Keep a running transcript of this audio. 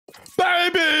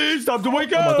Baby, stop to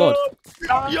wake up. Oh my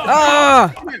god.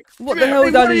 Ah! What the hell,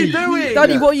 Daddy? What are you doing?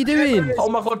 Daddy, what are you doing? Oh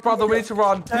my god, brother, we need to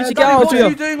run. You need to Daddy, get out what of are you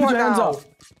here. doing Put right your hands now? up.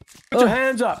 Put your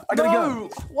hands up. I gotta No,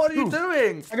 go. what are you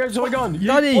doing? I got so gun.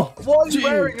 Daddy. What are you Gee.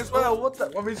 wearing as well? What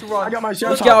the? I need to run. I got my We shirt.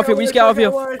 need to get out of here. We need to get out of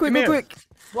here. Quick, Come quick, here. quick.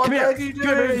 What Come the here. heck are you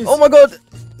Come doing? here. Oh my god.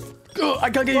 I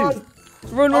can't get you.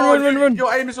 Run, Oh, run, run, run,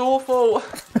 Your aim is awful.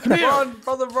 Come here. Run,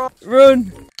 brother, run.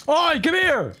 run. Oi, come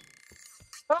here.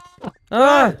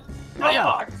 Ah. Got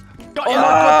ya. Got Oh my ya.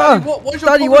 god, Daddy, what's your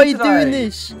Daddy, problem why are you today? doing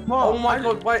this? Oh my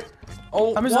god, wait.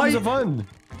 Oh, I'm just why? having some fun.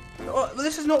 Oh,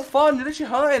 this is not fun. You're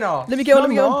literally hurting us. Let me get on, let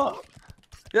me No, get I'm on. not.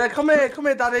 Yeah, come here,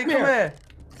 Daddy, come here. here.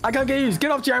 I can't get you.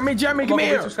 Get off, Jeremy. Jeremy, Oh come my God,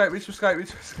 here. we need to escape, we need to escape, we need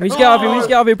to escape. We need to get out of here. We need to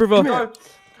get out of here, brother. Come here.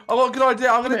 No, I've got a good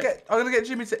idea. I'm Come gonna get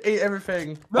Jimmy to eat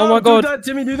everything. Oh my do God. that,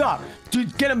 Timmy, do that.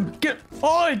 Dude, get him. Get.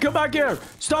 Oi, come back here.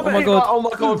 Stop Oh it. my God. Oh my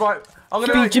god, right. I'm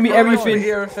gonna Feed Jimmy I'm gonna everything. eat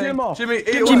everything. Get him off. Jimmy,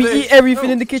 eat all Jimmy, this. eat everything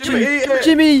in the kitchen. Jimmy, eat it.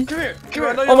 Jimmy. Come here. Come Jimmy, I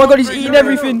here. know Oh you're my god, he's hungry, eating Jimmy.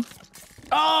 everything.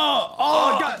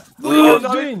 Oh, God. What Oh, are you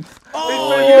no. doing?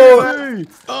 Oh.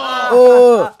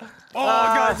 Oh, Oh.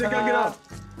 guys, I gotta get up.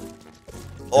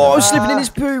 Oh, slipping in his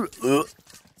poo.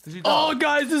 Did you Oh, die?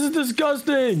 guys, this is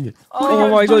disgusting. What are Oh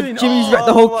you my guys god, doing? Jimmy's Oh, wrecked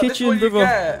the whole This is kitchen, what you brother.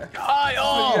 get.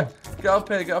 Oh, Get up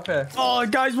here, get up here. oh,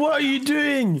 guys, what are you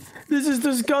doing? This is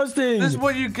disgusting. This is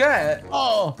what you get.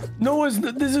 Oh, no one's.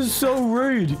 This is so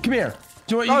rude. Come here.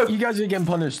 Do you know what? No. You guys are getting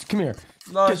punished. Come here.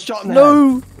 No. Get shot in the head.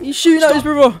 No, he's shooting at his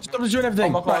brother. Stop destroying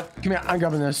everything. Oh my God. Right, come here. I'm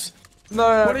grabbing this. No,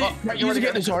 What are you? Right, you need to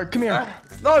get this hard. Come here.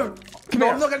 No. Come No,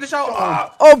 here. I'm not getting the shout.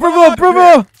 Ah, Oh, brother.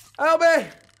 help me.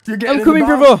 You're getting I'm in coming,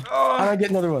 the box, brother. And I get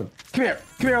another one. Come here.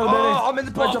 Come here, old Oh, baby. I'm in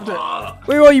the I dropped it. bath.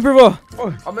 Where are you, brother?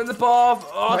 I'm in the bath.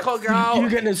 Oh, I can't get out. You're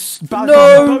getting this bad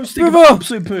No, boasting of brother.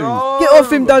 absolute poo. No. Get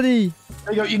off him, Daddy.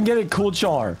 There you go. You can get a cold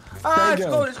shower. Ah, There it's you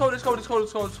go. cold, it's cold, it's cold, it's cold,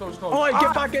 it's cold, it's cold, it's cold. Oh, Ah.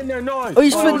 get back in there now. Oh,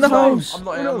 he's flooding the no. house. I'm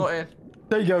not in, I'm not in.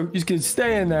 There you go. You just can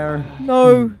stay in there.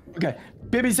 No. Okay.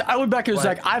 Babies, I will be back in a Wait,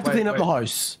 sec. I have to wait, clean up the wait.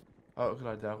 house. Oh,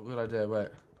 good idea, wait.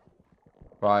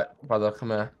 Right, brother, come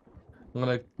here. I'm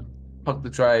gonna plug the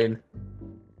drain.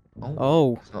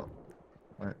 Oh. It's not.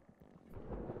 Right.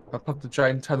 I'll plug the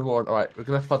drain, turn the water on. Alright, we're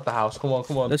gonna flood the house. Come on,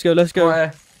 come on. Let's go, let's go.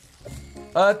 Right.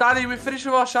 Daddy, we finished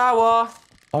with our shower.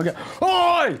 Okay.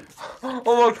 Oi!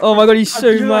 Oh my god, he's so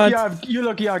You're mad. You're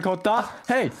lucky I caught that.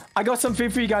 Hey, I got some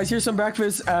food for you guys. Here's some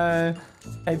breakfast.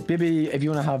 Hey, baby, if you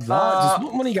want to have that,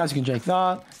 just one of you guys can drink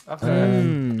that.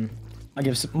 Okay. I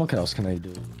give some. What else can I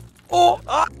do? Oh.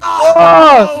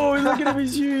 Oh, look at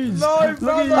his shoes. No, Look at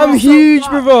brother. his- I'm huge,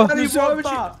 brother. Daddy, You're so why would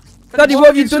you? fat. Daddy, what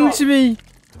have you done to me?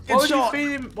 Why would you shot. feed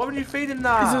him? Why would you feed him It's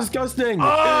that? disgusting.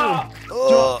 Ah!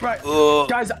 Ew. Right,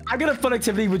 guys, I got a fun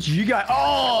activity with you guys.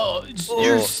 Oh,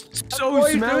 you're so Why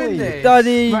are you smelly. doing this?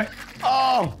 Daddy. Right.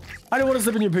 Oh, I don't want to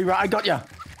slip in your poo. Right, I got ya.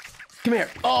 Come here.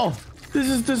 Oh, this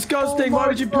is disgusting. Oh Why my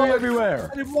would you poo God.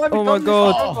 everywhere? Daddy, why have you Oh my done God.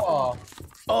 This over?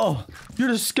 Oh, you're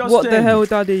disgusting. What the hell,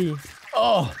 Daddy?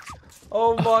 Oh,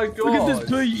 Oh my God. look at this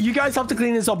poo. You guys have to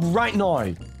clean this up right now.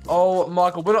 Oh,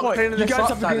 Michael, we're not Wait, cleaning you this guys up,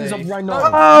 have to clean this Daddy. up right No, now.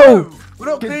 Oh! we're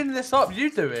not cleaning this up. You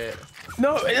do it.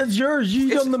 No, it's yours.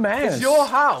 You done the mess. It's your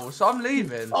house. I'm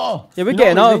leaving. Oh, Yeah, we're you're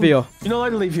getting not out of leaving. here. You're not allowed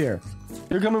to leave here.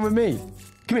 You're coming with me.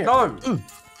 Come here. No.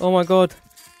 Oh my god.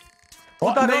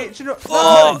 What? Daddy, No. do you know?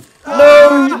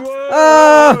 No!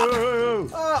 Whoa.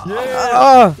 Ah! Yeah.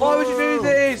 Ah! Why would you do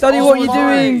this? Daddy, Oh what are you my.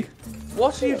 doing?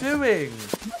 What are you doing?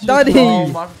 Daddy! Oh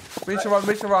my. We need to run.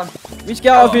 We need to run. We need to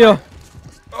get out of here.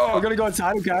 We're gonna go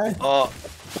outside, okay?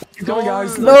 Keep going,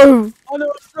 guys. No! Oh no,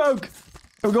 it's broke.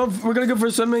 We're gonna go for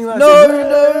a swimming lesson.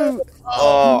 No!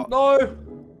 No! No.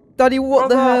 Daddy, what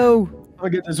the Brother. hell? I'll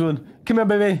get this one. Come here,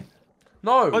 baby.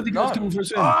 No. I think no. it's coming for a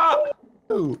swim. Ah!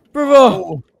 Oh. Brother!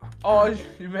 Oh. Oh,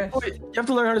 you missed. Wait, you have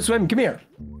to learn how to swim. Come here.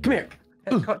 Come here.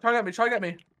 Hey, try and get me. Try and get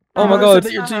me. Oh my I said god.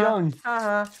 that you're too young.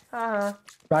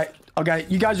 Right. Okay.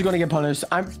 You guys are gonna get punished.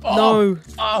 No.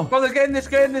 Oh. Brother, get in this.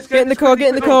 Get in this. Get in the car, get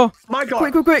in the car. My car.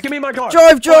 Quick, quick, quick. Give me my car.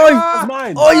 Drive, drive! That's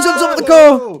mine. Oh, he's on top of the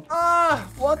car! Ah!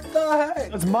 What the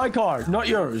heck? That's my car, not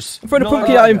yours. I'm throwing a No,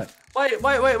 pumpkin I at him.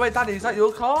 like Wait, Daddy, is that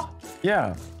your car? that.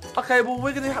 Yeah. Okay, well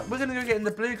we're gonna go get in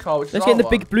the blue car, which is Let's our get in the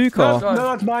one. big blue car. Go. No,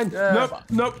 that's mine. Yeah. Nope.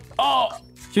 Nope. Oh.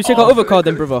 Should we take our other car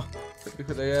then, brother?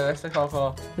 Yeah, let's take our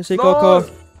car. Let's take our car.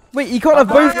 Wait, you can't have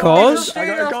both cars? I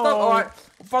got a car. Alright,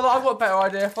 brother, I've got a better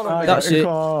idea. Follow me. That's it.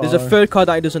 There's a third car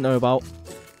that he doesn't know about.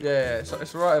 Yeah, it's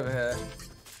right over here.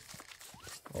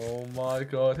 Oh my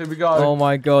god, here we go. Oh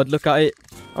my god, look at it.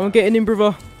 I'm getting in,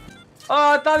 brother.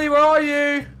 Ah, Daddy, where are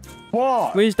you?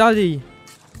 What? Where's Daddy?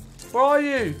 Where are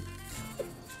you?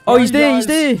 Oh, he's you there, he's guys?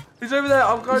 there. He's over there.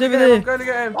 I'm going He's to over get him. there. I'm going to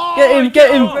get him. Oh, Get him,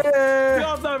 get him. off it. Get Yeah.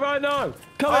 off that right now.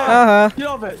 Come here. Uh-huh. Get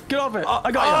off it. Get off it.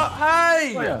 I got you.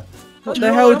 Hey! Got ya. What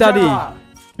the hell, Daddy?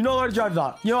 You're not allowed to drive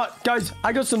that. You know what, guys?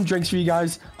 I got some drinks for you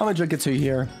guys. I'm gonna drink it to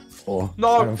here. Oh,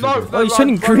 No. Oh, he's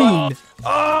turning green.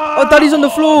 Oh, Daddy's on the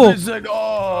floor. It's like,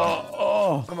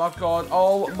 oh. Oh my god.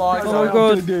 Oh my Oh my god.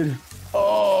 God. Dude.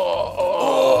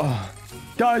 Oh.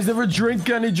 Guys, never drink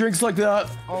any drinks like that.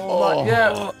 Oh my.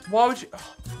 Yeah. Why would you?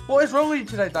 What is wrong with you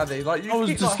today, Daddy? Like you That was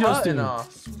keep like, disgusting. hurting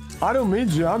us. I don't mean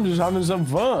to. I'm just having some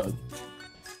fun.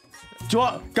 Do you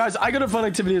want, guys? I got a fun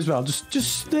activity as well. Just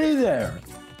stay there.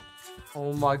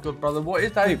 Oh my god, brother. What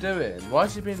is Daddy doing? Why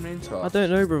is he being mean to I us? don't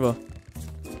know, brother.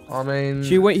 I mean.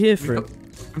 Should you wait here for him?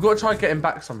 We've got to try and get him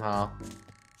back somehow.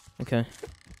 Okay.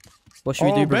 What should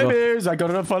we do, brother? babies, I got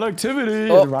a fun activity.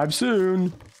 Oh. It'll arrive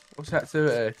soon. What's the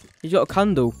activity? He's got a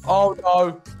candle. Oh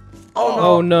no. Oh no.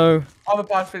 Oh no. I have a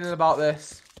bad feeling about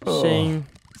this. Shame.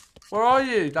 Where are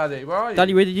you, Daddy? Where are you?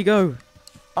 Daddy, where did you go?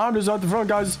 I'm just out the front,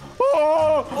 guys.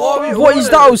 Oh, What is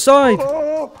that outside?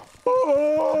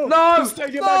 No! Just take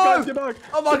it No! back, guys. Get back.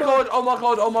 Oh my Get god! back. Oh my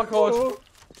god! Oh my god!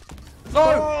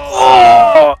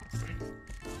 No!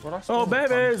 Well, that's Oh, fun.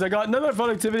 babies, I got another fun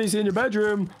activity in your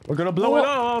bedroom. We're gonna blow it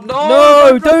up.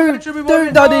 No,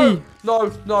 don't, Daddy.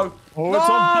 No, no. Oh, it's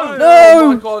on fire. No.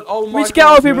 Oh my god! Oh my We need to god! get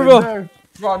out of here,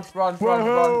 Run, brother. Run!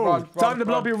 Whoa. Time to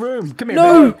blow up your room. Come here.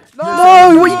 No, baby. no,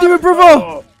 what are you doing,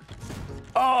 brother?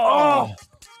 Oh.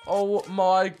 Oh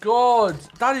my god!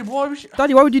 Daddy, why was she?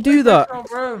 Daddy, why would you do that? Our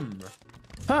room.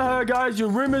 Haha, guys, your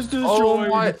room is destroyed. Oh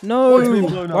my! No, What's been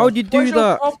blown why would you What's do your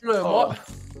that? problem? Oh. What?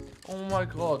 Oh my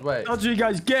god! Wait, That's what you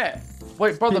guys get.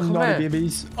 wait, brother, You come naughty here.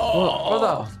 babies. Oh.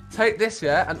 Brother, take this,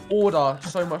 yeah, and order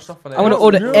so much stuff on it. I wanna No,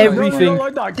 order no, everything. No, no,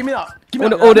 like that. Give me that. Give I me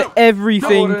want that. to order No.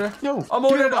 everything. No. I'm Give me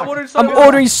ordering. that I'm ordering. back. So I'm much.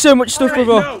 ordering so much stuff, Hey,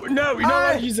 brother. No, you're not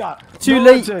allowed to use that. Too No,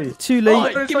 late. Auntie. Too Oh,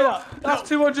 late. give me that.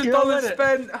 That's No, $200 you don't let it.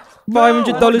 spent.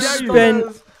 $500 No, spent.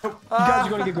 You guys are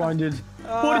gonna get grinded.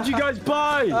 What did you guys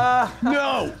buy?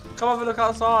 No. Come have a look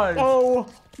outside. Oh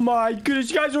my goodness,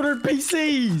 you guys ordered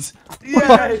PCs.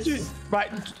 Yes. Right,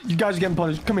 you guys are getting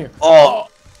punished. Come here. Oh.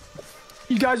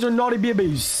 You guys are naughty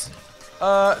babies.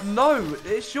 No,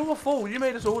 it's your fault. You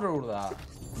made us order all of that.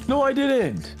 No, I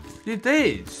didn't. You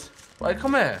did. Wait,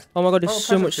 come here. Oh my god, Oh, there's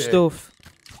so much present for you. stuff.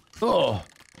 Oh.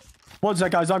 One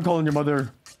sec, guys. I'm calling your mother.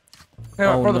 Hey,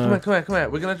 Oh, brother, no. come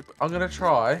here. I'm gonna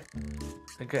try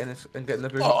and get in this and get in the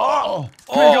booth. Oh.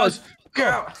 Come here, guys. Get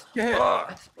out. Get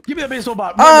hit. Give me that baseball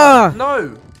bat. Ah!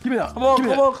 No. Give me that. Come on, Give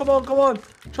me come on.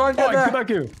 Try and that. get Oi, there. come back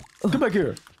here. Come back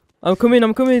here. I'm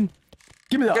coming.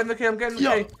 Give me that. Get in the key. I'm getting the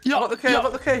Yeah, key. yeah, I got the key. yeah, I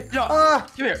got the key. Yeah. Ah.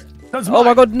 Come here. That's Oh my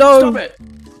mine. god, no. Stop it.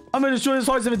 I'm gonna destroy this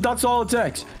house if that's all it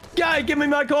takes. Guy, give me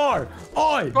my car.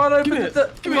 Oi. Right, open Give me the- it. the-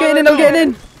 Give me I'm getting it. in, I'm getting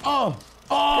in. Oh. Yeah,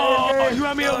 Oh. yeah. You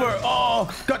ran me over. Oh.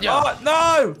 Got ya. Oh,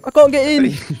 no. I can't get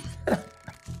in.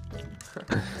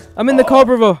 I'm in the car,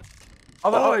 brother.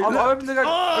 I'm opening the gate.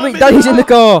 Oh, Wait, I'm Daddy's in the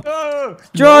car. Oh.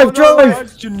 Drive, No, drive.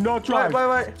 guys, do not drive.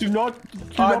 Wait. Do not.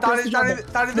 Alright, press Daddy, the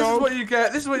jump. this No. is what you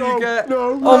get. This is what No, you get.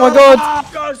 no. Oh my god. Ah,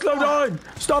 guys, slow down.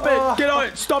 Stop Ah. it. Get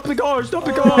out. Stop the car. Stop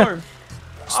the car.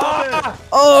 Stop it. Ah.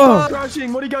 Oh.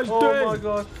 Crashing. What are you guys Oh doing? my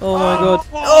god. Oh my god.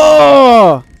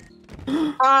 Oh.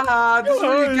 Ah, this is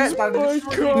what you Guys, get, Daddy. This is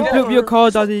what oh you my You get. blew up your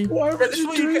car, Daddy. Why Yeah, would this is you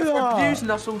what you do get for that?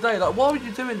 abusing us all day. Like, why would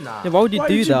you doing that? Yeah, why would you Why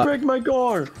do did you that? break my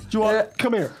car? Do you want? Yeah.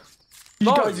 Come here. You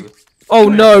No. guys. Oh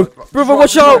no. Brother,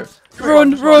 watch out.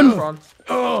 Run.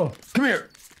 Oh, come here.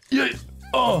 Yeah.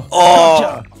 Oh.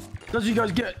 Gotcha. That's what you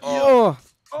guys get. Oh.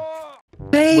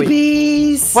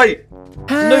 Babies! Wait,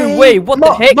 No way. What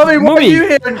the heck? Mummy, what are you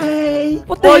here? Hey!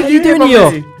 What the Why heck are you doing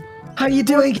here? How you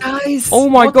doing, guys? Oh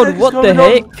my What the god, heck is what the going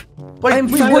on? heck? Wait, I'm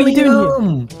wait, what are you finally doing here?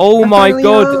 home. Oh I'm my finally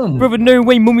god. home. Brother, no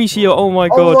way, Mummy's here. Oh my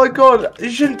oh god. my god, you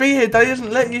shouldn't be here. Daddy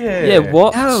doesn't let you here. Yeah,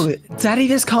 what? Oh, Daddy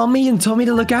just called me and told me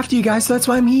to look after you guys, so that's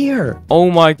why I'm here. Oh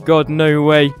my god, no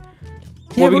way. Yeah,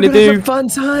 What are we we're gonna do? have a fun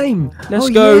time. Let's Oh,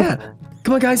 go. Yeah.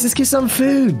 Come on, guys, let's get some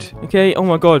food. Okay, oh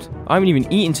my god. I haven't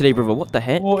even eaten today, brother. What the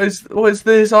heck? What is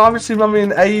this? I haven't seen Mummy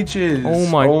in ages. Oh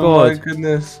my Oh God. my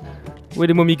goodness. Where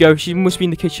did Mummy go? She must be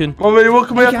in the kitchen. Mummy,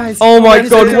 welcome Hey, here. guys. Oh my I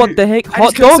just god, got- what the heck? I Hot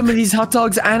just got some dog? of these hot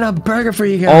dogs and a burger for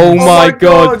you Oh guys. my my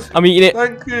god. God. I'm eating it.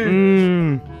 Thank you.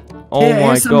 Mmm. Oh Yeah, my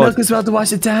here's some milk god. as well to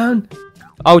wash it down.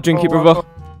 I'll drink it, Oh my brother.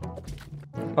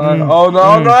 Oh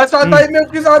no, that's not date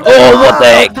milk. Is that Oh, what the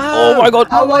heck? Oh my god.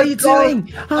 How my are you God.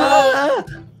 doing? Ah.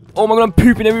 Oh my god, I'm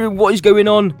pooping everywhere. What is going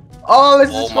on? Oh, this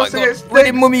is Oh my supposed to god. get Where did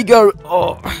stinks. Mummy go?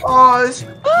 Oh. Oh, this, you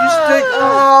stink.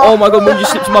 Oh my god, Mum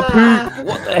just slipped in my poop.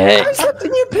 What the I heck? slept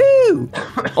in your poo.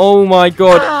 Oh my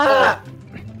god.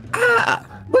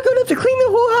 We're gonna have to clean the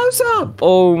whole house up.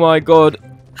 Oh my god.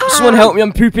 Someone help me,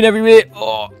 I'm pooping everywhere.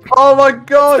 Oh. Oh my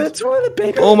god. The toilet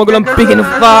paper. Oh my god, I'm big and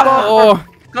fat. Oh.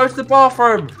 Go to the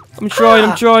bathroom. I'm trying.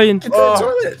 I'm trying. Get to the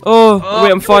toilet. Oh,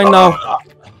 wait, I'm fine now.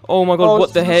 Oh my god,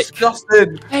 what the heck?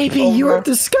 Disgusting. Baby, Oh, you no. are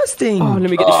disgusting. Oh, let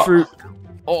me get this fruit.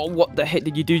 Oh, what the heck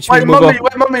did you do to Wait, me, mother?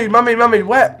 mummy,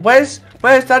 where's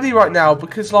Daddy right now?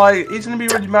 Because like he's gonna be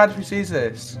really mad if he sees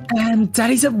this.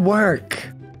 Daddy's at work.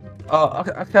 Oh,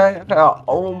 okay.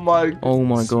 Oh my. Oh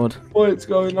my god. What's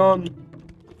going on?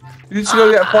 You need to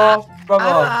go get a bath, brother.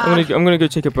 I'm gonna go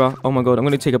take a bath. Oh my god, I'm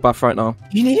gonna take a bath right now.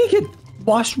 You need to get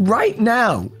washed right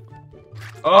now.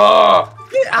 Oh.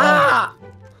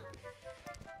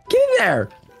 Get in there.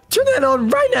 Turn that on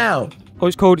right now. Oh,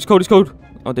 it's cold. It's cold. It's cold.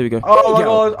 Oh, there we go. Oh my you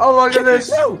go. god. Oh my goodness.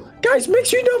 No, guys, make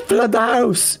sure you don't flood the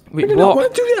house. Wait, we do not what?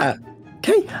 want to do that.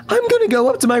 Okay, I'm gonna go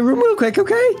up to my room real quick.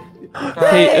 Okay.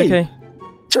 Okay, okay.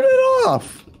 Turn it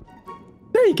off.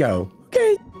 There you go.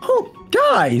 Okay. Oh,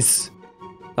 guys.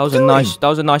 That was a nice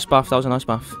bath. That was a nice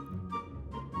bath.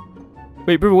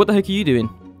 Wait, brother, what the heck are you doing?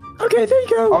 Okay, there you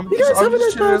go. You guys have a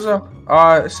nice chilling as bath. well.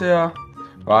 Alright, see ya.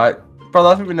 Right. Brother,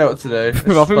 I think we know what to do.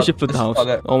 Bro, I think we should flood the house. Let's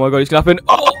flood it. Oh my god, it's gonna happen.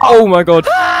 Oh my god.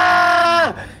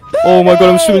 Oh my god,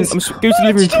 I'm swimming. Go to the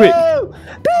living room quick.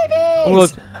 Babies! Oh my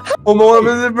god. Oh my, I'm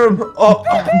in the living room. Oh.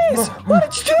 Babies! What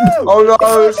did you do? Oh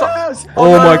no. It's It's-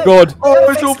 Oh my god.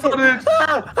 Oh, it's all flooded.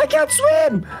 I can't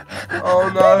swim! Oh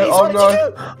no. Babies, Oh what no.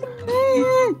 did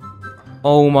you do?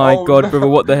 Oh my Oh, god, no. brother,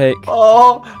 what the heck?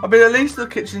 Oh, I mean, at least the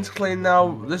kitchen's clean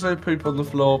now. There's no poop on the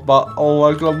floor. But oh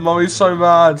my god, Mummy's so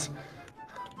mad.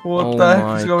 What Oh the heck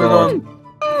my is going God.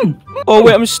 on? Oh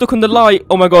wait, I'm stuck on the light.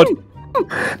 Oh my god.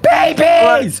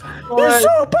 Babies! You're Wait.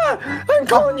 so bad! I'm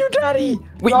calling you daddy!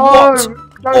 Wait, No, what?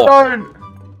 no, Oh. don't.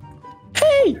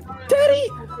 Hey! Daddy!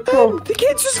 The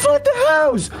kids just flooded the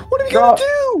house! What are we No, gonna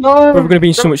do? no. We're gonna be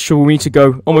in so much trouble. We need to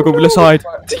go. Oh my god, let's hide.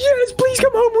 Yes, please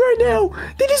come home right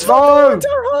now! They just No. flooded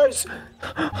our house!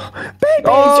 Babies!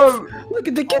 No. Look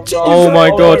at the kitchen! Oh you my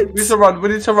flooded God. it. We need to run. We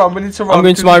need to run. We need to run. I'm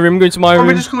going to my room. I'm going to my Mummy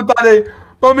room. just called Daddy.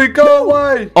 Mummy, go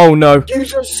away. Oh no. You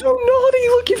are so naughty!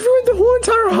 Look, you've ruined the whole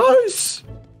entire house!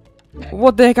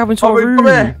 What the heck happened to our Mummy, come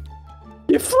room? here.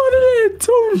 You flooded it!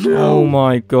 Oh no! Oh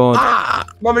my god. Ah!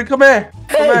 Mummy, come here.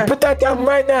 Come Hey, here. put that down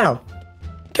right now!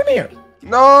 Come here!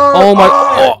 No. Oh my.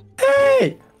 Oh.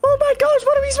 Hey! Oh my gosh,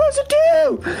 what are we supposed to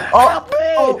do? Oh, Help me!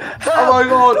 oh, Help! oh my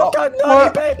God. Look at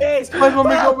What? naughty babies! Where's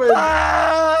Mummy Help! going?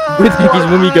 Ah! Where's Piggy's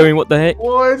mummy going? What the heck?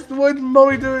 What's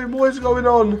Mummy doing? What is going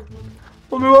on?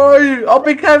 Mummy, where are you? Oh,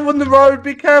 be careful on the road.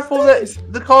 Be careful.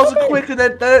 The cars are quick and they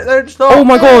don't stop. Oh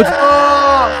my god.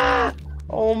 Ah!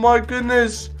 Oh my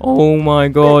goodness. Oh my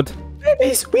god.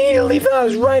 Babies, we need to leave the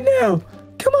house right now!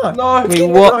 Come on! No. Let's Wait, get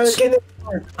in the what? car, let's get in the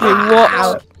car. Wait,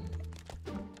 what?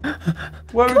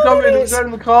 Where are we Come on, going? We're babies. going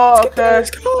in the car. Let's get there, Okay.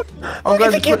 let's go. I'm Look going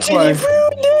at the the quick kitchen, way. you've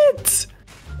ruined it!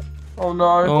 Oh no.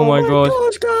 Oh my god.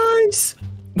 gosh, guys!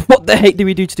 What the heck did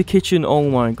we do to the kitchen? Oh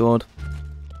my god.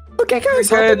 Okay, guys,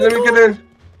 hop Okay, in the let me car. get in.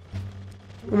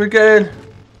 Let me get in.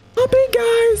 Hop in,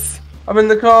 guys! I'm in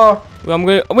the car. I'm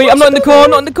going. Wait, I'm not in the car.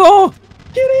 I'm not in the car.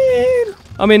 Get in!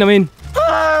 I'm in.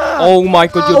 Ah! Oh my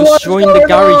god, you're What's destroying the going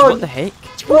garage. on? What the heck?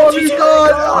 What have you done?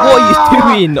 What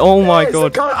are you doing? Oh my Guys,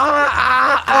 god. the car-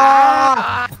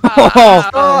 Ah!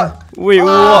 Oh, wait,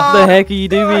 what the heck are you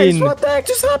Guys, doing? what the heck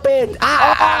just happened?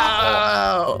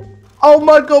 Ah! Oh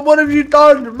my god, what have you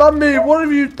done? Mummy, what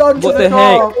have you done What to the the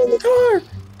car? heck? In the car!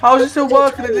 How is it still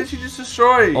working? It literally just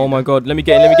destroyed. Oh my god, let me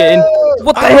get in.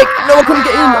 What the heck? No, I couldn't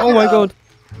get in. Oh my god.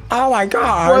 Oh my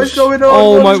gosh! What is going on?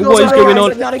 Oh my- what is Sorry, going guys,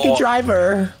 on? I'm not a good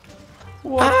driver.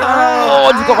 What the Ah! Oh,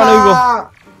 I just got run over.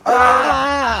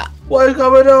 Ah! What is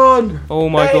going on? Oh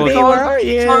my Baby, god. where are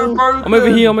you? So broken. I'm over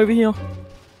here.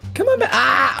 Come on,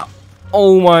 ah!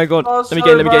 Oh my god. Oh, Let me so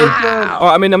get in. broken.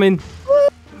 Alright, I'm in.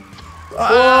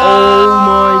 Ah! Oh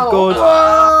my god.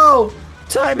 Whoa!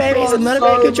 Sorry, babies, I'm not a So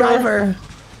very good broken. driver.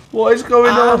 What is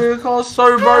going on? The car's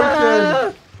so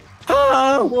broken.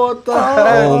 Oh! What the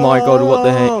heck? Oh my god, what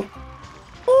the heck?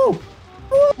 Oh!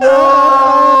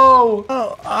 Whoa!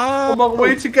 Oh! I'm on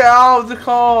way to get out of the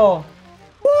car.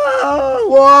 Whoa!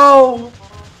 Whoa!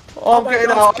 Oh, I'm my getting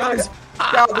gosh, out. guys.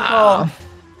 Get out of the car.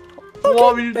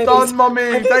 What have you babies. done, Mummy?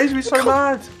 I think Daisy be so the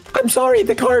mad. I'm sorry,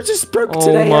 the car just broke Oh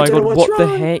today. I my don't know god, what's what the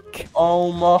wrong. heck?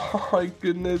 Oh my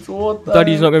goodness, what the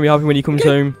Daddy's heck? not gonna be happy when he comes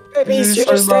home. Babies, you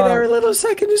so just stay mad. there a little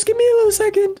second. Just give me a little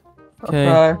second.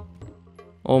 Okay.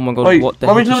 Oh my god, Wait, what the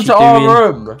Mummy heck is took she to doing?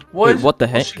 our room. Wait, what the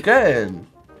What's heck? she getting?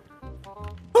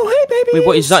 Oh, hey, babies. Wait,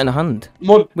 what is that in the hand? Wait,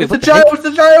 Wait, it's the what the jail, heck? it's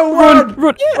the jail, run!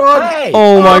 Run! Yeah, Run. hey.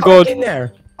 Oh my god. Get in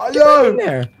there. I Get in know!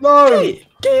 there. No! Hey,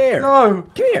 get here. No!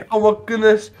 Come here. Oh my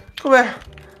goodness. Come here.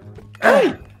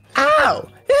 Hey. Ow.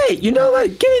 Hey, you know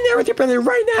what? Get in there with your brother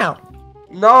right now.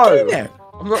 No! Get in there.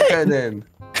 I'm not Hey. getting in.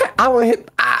 I will hit.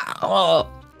 Ow.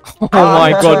 Oh my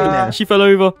yeah. god, she fell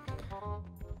over.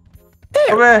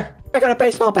 Come here. I got a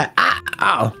baseball bat.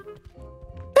 Ow.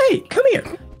 Hey, come here.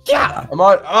 Yeah. Am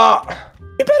I? Ah.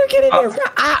 You better get in there.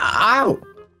 Ow.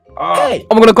 Hey.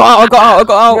 Oh my god, I got out, I got out, I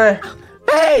got out. Come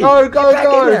here. Hey. Go, Get back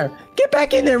go. in there. Get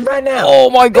back in there right now. Oh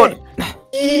my god.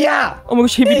 Yeah. Oh my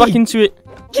gosh, hit me back into it.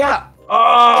 Yeah.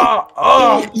 Ah.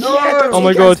 Ah. Yeah, No. don't Oh you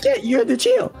my guys God. Get, you're in the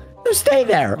jail. You stay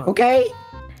there, okay?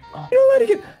 You don't let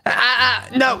it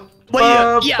get. No.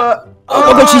 Well, yeah.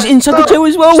 Oh my god, she's inside the jail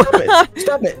as well.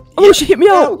 Stop it. Oh my god, she hit me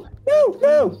out.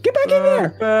 No. Get back in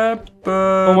there.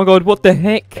 Oh my god, what the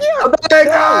heck?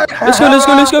 Let's go, let's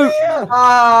go, let's go. Yeah.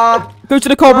 Ah. Go to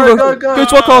the car, Go, brother. go, Go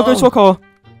to our car, go go. to our car.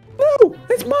 No,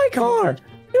 it's my car.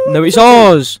 No, it's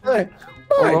ours. Oh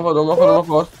my god, oh my god, oh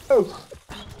my god.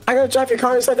 I gotta drive your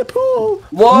car inside the pool.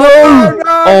 What? No!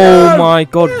 Oh my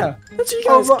god. Yeah, that's what you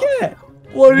guys get.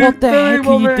 What are you What the heck are you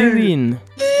mommy? doing?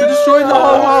 You destroyed the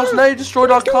whole house, now you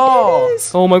destroyed our car.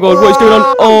 Oh my god, what is going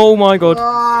on? Oh my god.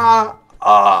 Ah.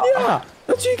 Ah. Yeah,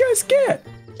 that's what you guys get.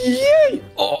 Yay!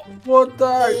 What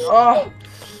the heck? Ah.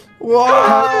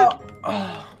 What?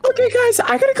 Okay, guys,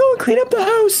 I gotta go and clean up the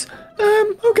house.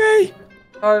 Okay.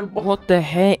 What the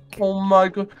heck? Oh my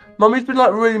god. Mummy's been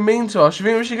like really mean to us. You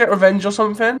think we should get revenge or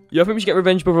something? Yeah, I think we should get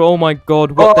revenge, brother. Oh my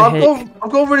god, what the heck?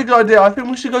 I've got a really good idea. I think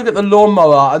we should go get the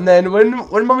lawnmower, and then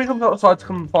when Mummy comes outside to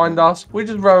come find us, we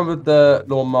just run with the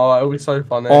lawnmower. It'll be so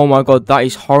funny. Oh my god, that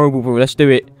is horrible, bro. Let's do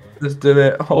it. Let's do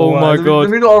it. Oh my god.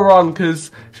 Then we gotta run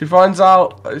because she finds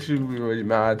out, she'll be really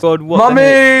mad. God, what the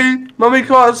heck? Mummy,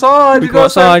 come outside. We We go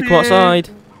outside, go outside.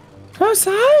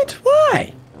 Outside?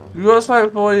 Why? We got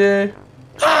something for you.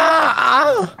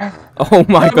 Oh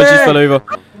my Come god, she here. fell over.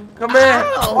 Come here.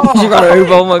 She ran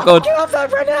over, oh my god. Get off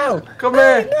that right now. Come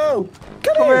here. No.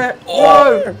 Come Come here.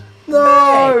 here. No.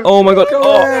 No. Oh my god. Come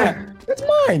Oh. here. It's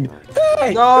mine.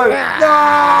 Hey. No.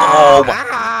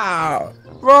 No.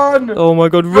 Run. Oh my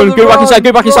god, run, Run, go back run, inside,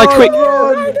 run, quick.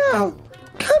 run. Right now.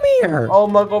 Come here. Oh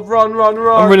my god, run.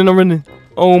 I'm running.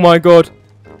 Oh my god.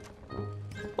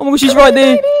 Oh my god, she's right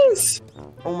there. Babies.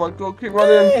 Oh my god, keep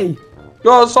running. Hey.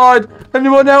 Go outside.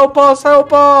 Anyone help us?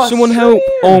 Help us. Someone help.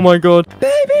 Oh my god.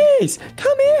 Babies.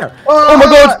 Come here. Oh my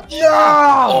god.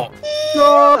 No.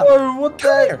 No. What the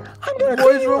Come heck? here. I'm gonna What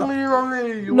clean is you wrong up. with you,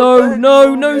 Mummy? What the No, heck no, is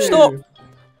wrong no, with stop. you?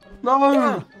 No.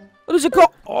 Yeah. Oh, there's a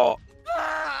cop. Oh.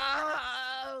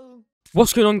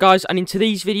 What's going on, guys? And in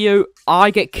today's video,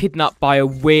 I get kidnapped by a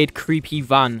weird, creepy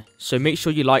van. So make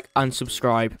sure you like and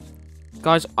subscribe.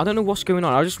 Guys, I don't know what's going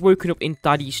on. I just woken up in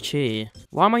Daddy's chair.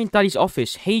 Why am I in Daddy's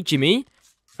office? Hey, Jimmy.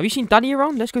 Have you seen Daddy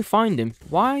around? Let's go find him.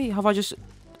 Why have I just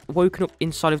woken up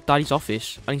inside of Daddy's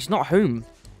office? And he's not home.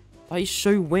 That is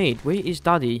so weird. Where is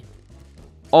Daddy?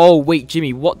 Oh, wait,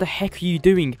 Jimmy. What the heck are you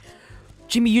doing?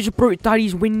 Jimmy, you just broke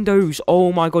Daddy's windows.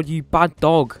 Oh my god, you bad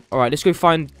dog. Alright, let's go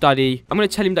find Daddy. I'm going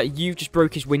to tell him that you just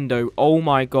broke his window. Oh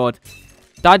my god.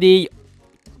 Daddy.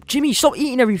 Jimmy, stop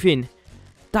eating everything.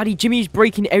 Daddy, Jimmy's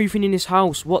breaking everything in his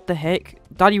house. What the heck?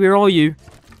 Daddy, where are you?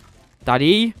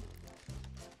 Daddy?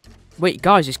 Wait,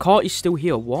 guys, his car is still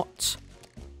here. What?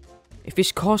 If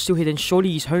his car's still here, then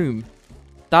surely he's home.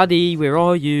 Daddy, where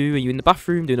are you? Are you in the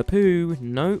bathroom doing a poo?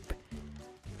 Nope.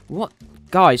 What?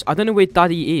 Guys, I don't know where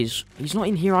Daddy is. He's not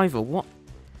in here either. What?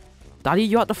 Daddy,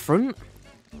 you at the front?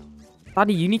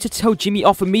 Daddy, you need to tell Jimmy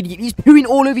off immediately. He's pooing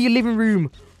all over your living room.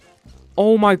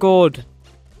 Oh my god.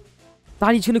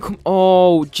 Daddy's gonna come.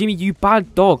 Oh, Jimmy, you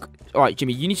bad dog. Alright,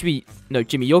 Jimmy, you need to be. No,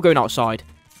 Jimmy, you're going outside.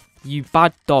 You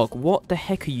bad dog. What the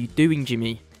heck are you doing,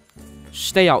 Jimmy?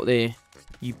 Stay out there.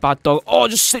 You bad dog. Oh,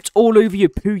 just slipped all over your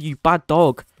poo, you bad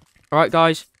dog. Alright,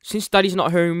 guys. Since Daddy's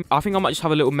not home, I think I might just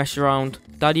have a little mess around.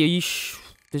 Daddy, are you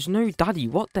There's no Daddy.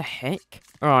 What the heck?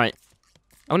 Alright.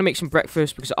 I'm gonna make some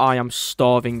breakfast because I am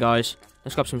starving, guys.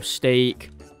 Let's grab some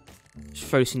steak. Just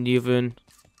throw this in the oven.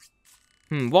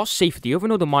 What's safer, the oven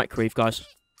or the microwave, guys?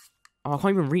 Oh, I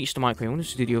can't even reach the microwave. I want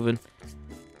to do the oven.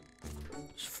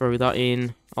 Just throw that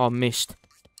in. Oh, missed.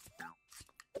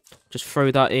 Just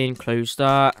throw that in. Close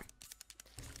that.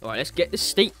 Alright, let's get the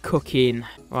steak cooking.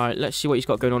 Alright, let's see what he's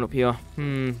got going on up here.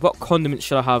 What condiments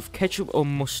should I have? Ketchup or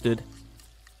mustard?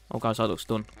 Oh, guys, that looks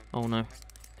done. Oh, no.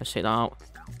 Let's take that out.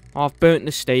 Oh, I've burnt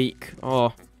the steak.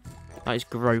 Oh, that is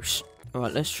gross.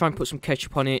 Alright, let's try and put some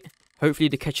ketchup on it. Hopefully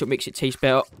the ketchup makes it taste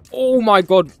better. Oh my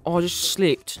god. Oh, I just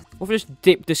slicked. What if I just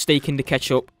dip the steak in the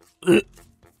ketchup?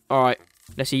 Alright,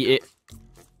 let's eat it.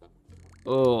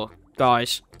 Oh,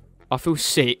 guys. I feel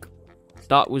sick.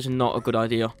 That was not a good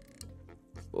idea.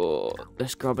 Oh,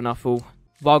 let's grab an apple.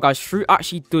 Wow, guys, fruit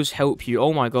actually does help you.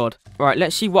 Oh my god. Alright,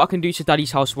 let's see what I can do to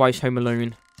Daddy's house while he's home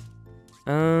alone.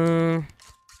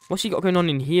 What's he got going on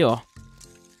in here?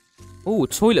 Oh,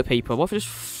 toilet paper. What if I just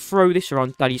throw this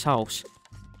around Daddy's house.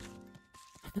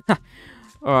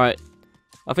 Alright.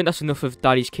 I think that's enough of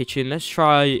Daddy's kitchen. Let's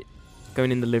try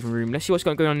going in the living room. Let's see what's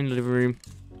going on in the living room.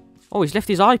 Oh, he's left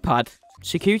his iPad.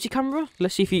 Security camera?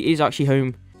 Let's see if he is actually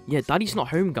home. Yeah, Daddy's not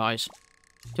home, guys.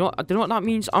 Do you know what that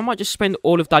means? I might just spend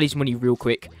all of Daddy's money real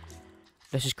quick.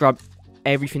 Let's just grab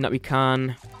everything that we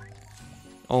can.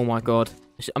 Oh my god.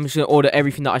 I'm just going to order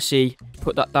everything that I see.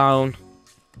 Put that down.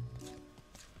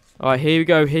 Alright, here we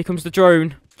go. Here comes the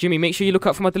drone. Jimmy, make sure you look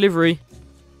out for my delivery.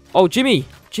 Oh, Jimmy.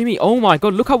 Jimmy, oh my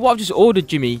god. Look at what I've just ordered,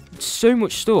 Jimmy. So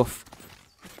much stuff.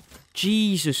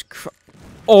 Jesus Christ.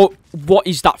 Oh, what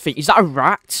is that thing? Is that a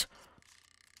rat?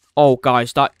 Oh,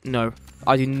 guys, no.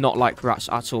 I do not like rats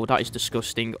at all. That is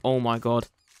disgusting. Oh my god.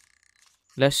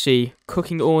 Let's see.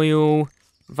 Cooking oil.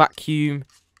 Vacuum.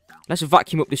 Let's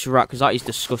vacuum up this rat because that is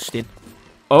disgusting.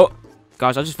 Oh,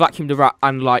 guys, I just vacuumed the rat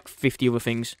and like 50 other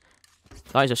things.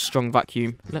 That is a strong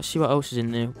vacuum. Let's see what else is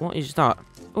in there. What is that?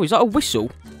 Oh, is that a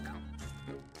whistle?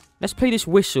 Let's play this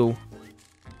whistle.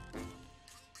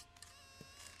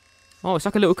 Oh, it's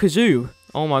like a little kazoo.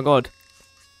 Oh my god.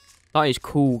 That is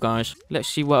cool, guys. Let's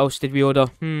see what else did we order.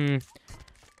 I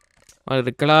ordered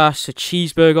a glass, a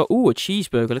cheeseburger. Ooh, a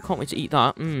cheeseburger. I can't wait to eat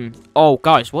that. Oh,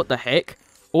 guys, what the heck?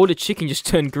 All the chicken just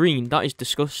turned green. That is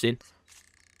disgusting.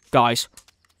 Guys,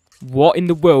 what in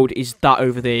the world is that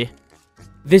over there?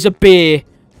 There's a bear.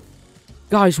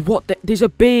 Guys, what the... There's a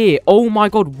bear. Oh my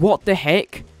god, what the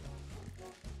heck?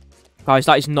 Guys,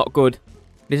 that is not good.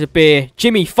 There's a bear.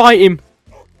 Jimmy, fight him.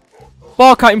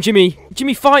 Bark at him, Jimmy.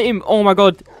 Jimmy, fight him. Oh my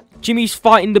god. Jimmy's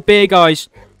fighting the bear, guys.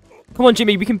 Come on,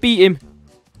 Jimmy. We can beat him.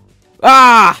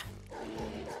 Ah!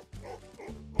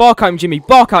 Bark at him, Jimmy.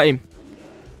 Bark at him.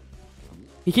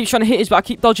 He keeps trying to hit us, but I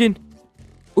keep dodging.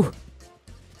 Ooh.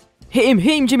 Hit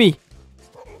him, Jimmy.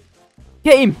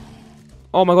 Get him.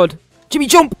 Oh my god. Jimmy,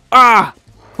 jump. Ah!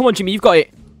 Come on, Jimmy. You've got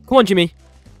it. Come on, Jimmy.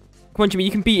 Come on, Jimmy.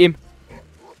 You can beat him.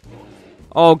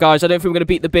 Oh, guys. I don't think we're going to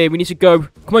beat the bear. We need to go.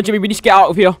 Come on, Jimmy. We need to get out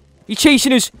of here. He's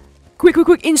chasing us. Quick, quick,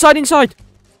 quick. Inside, inside.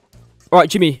 Alright,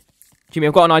 Jimmy. Jimmy,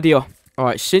 I've got an idea.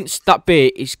 Alright, since that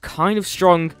bear is kind of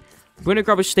strong, we're going to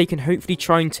grab a steak and hopefully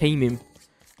try and tame him.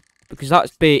 Because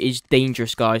that bear is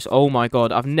dangerous, guys. Oh my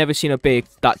god. I've never seen a bear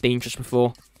that dangerous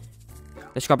before.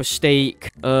 Let's grab a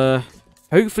steak.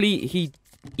 Hopefully he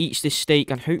eats this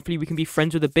steak and hopefully we can be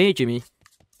friends with the bear, Jimmy.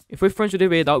 If we're friends with the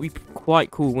bear, that would be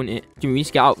quite cool, wouldn't it? Jimmy, we need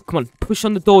to get out. Come on, push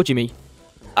on the door, Jimmy.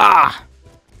 Ah!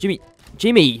 Jimmy.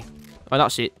 Jimmy! Oh,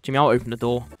 that's it. Jimmy, I'll open the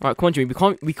door. Alright, come on, Jimmy.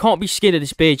 We can't be scared of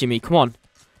this bear, Jimmy. Come on.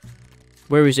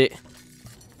 Where is it?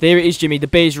 There it is, Jimmy. The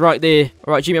bear's right there.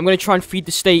 Alright, Jimmy, I'm going to try and feed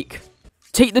the steak.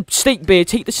 Take the steak, bear.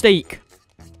 Take the steak.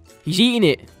 He's eating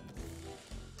it.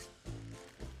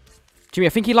 Jimmy, I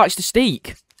think he likes the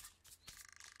steak.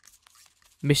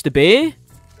 Mr. Bear?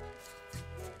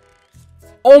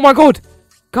 Oh my god!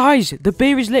 Guys, the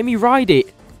bear is letting me ride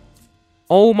it.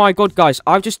 Oh my god, guys.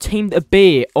 I've just tamed a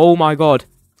bear. Oh my god.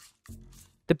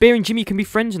 The bear and Jimmy can be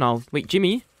friends now. Wait,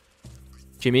 Jimmy?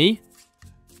 Jimmy?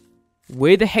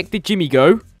 Where the heck did Jimmy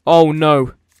go? Oh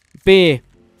no. Bear.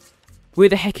 Where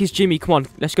the heck is Jimmy? Come on,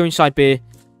 let's go inside, bear.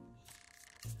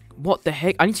 What the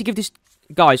heck? I need to give this...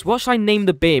 Guys, what should I name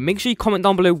the bear? Make sure you comment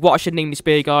down below what I should name this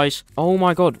bear, guys. Oh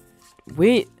my god.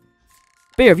 Where...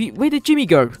 Bear, where did Jimmy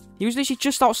go? He was literally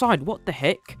just outside. What the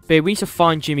heck? Bear, we need to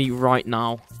find Jimmy right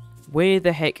now. Where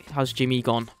the heck has Jimmy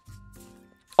gone?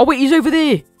 Oh wait, he's over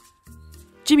there.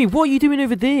 Jimmy, what are you doing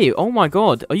over there? Oh my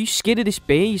god. Are you scared of this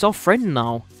bear? He's our friend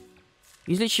now.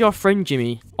 He's literally our friend,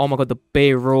 Jimmy. Oh my god, the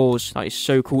bear roars. That is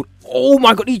so cool. Oh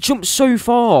my god, he jumped so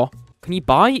far. Can he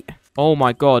bite? Oh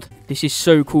my god. This is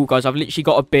so cool, guys. I've literally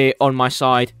got a bear on my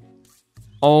side.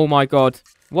 Oh my god.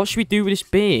 What should we do with this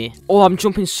bear? Oh, I'm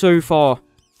jumping so far.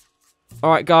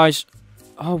 Alright, guys.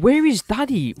 Oh, where is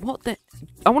Daddy? What the...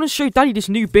 I want to show Daddy this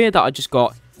new bear that I just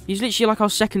got. He's literally like our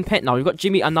second pet now. We've got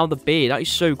Jimmy and now the bear. That is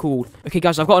so cool. Okay,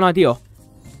 guys, I've got an idea.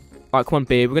 Alright, come on,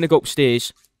 bear. We're going to go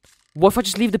upstairs. What if I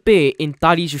just leave the bear in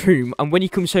Daddy's room and when he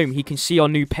comes home, he can see our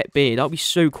new pet bear? That would be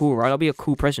so cool, right? That would be a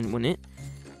cool present, wouldn't it?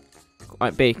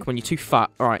 Alright, bear, come on, you're too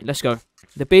fat. Alright, let's go.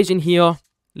 The bear's in here.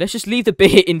 Let's just leave the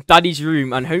bear in Daddy's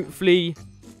room and hopefully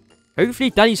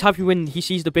Daddy's happy when he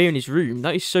sees the bear in his room.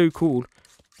 That is so cool.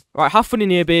 Alright, have fun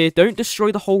in here, bear. Don't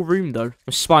destroy the whole room, though.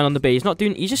 I'm spying on the bear.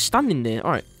 He's just standing there.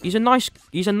 Alright, he's a nice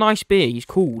bear. He's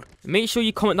cool. Make sure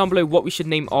you comment down below what we should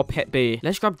name our pet bear.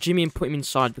 Let's grab Jimmy and put him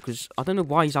inside because I don't know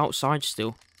why he's outside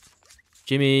still.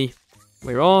 Jimmy,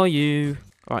 where are you?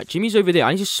 Alright, Jimmy's over there.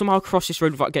 I need to somehow cross this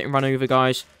road without getting run over,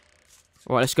 guys.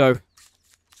 Alright, let's go.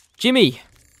 Jimmy,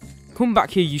 come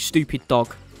back here, you stupid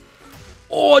dog.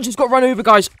 Oh, I just got run over,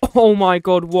 guys. Oh my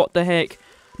god, what the heck?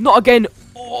 Not again.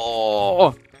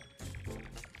 Oh.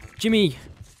 Jimmy.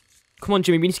 Come on,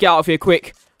 Jimmy. We need to get out of here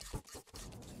quick.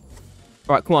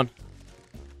 Alright, come on.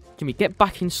 Jimmy, get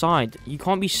back inside. You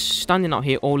can't be standing out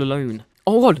here all alone.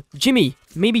 Oh, God. Jimmy,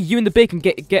 maybe you and the bear can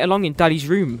get along in Daddy's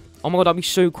room. Oh, my God. That'd be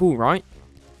so cool, right?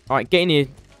 Alright, get in here.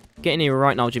 Get in here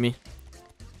right now, Jimmy.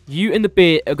 You and the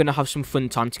bear are going to have some fun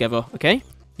time together, okay?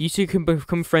 You two can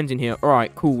become friends in here.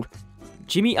 Alright, cool.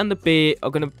 Jimmy and the bear are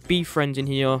going to be friends in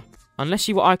here. And let's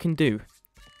see what I can do.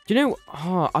 Do you know...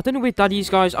 Oh, I don't know where Daddy is,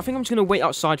 guys. I think I'm just going to wait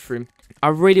outside for him. I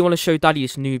really want to show Daddy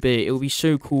this new bear. It will be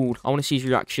so cool. I want to see his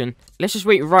reaction. Let's just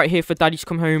wait right here for Daddy to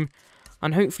come home.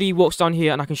 And hopefully he walks down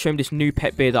here and I can show him this new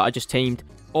pet bear that I just tamed.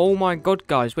 Oh my god,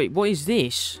 guys. Wait, what is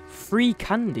this? Free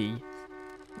candy?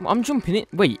 I'm jumping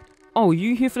it. Wait. Oh, are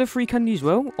you here for the free candy as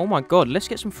well? Oh my god, let's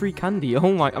get some free candy.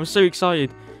 Oh my, I'm so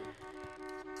excited.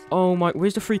 Oh my,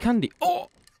 where's the free candy? Oh!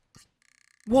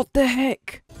 What the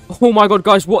heck? Oh my god,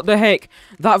 guys, what the heck?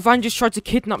 That van just tried to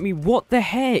kidnap me. What the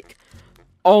heck?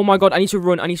 Oh my god, I need to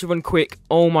run. I need to run quick.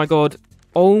 Oh my god.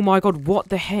 Oh my god, what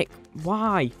the heck?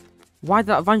 Why? Why did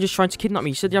that van just trying to kidnap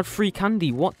me? He said he had free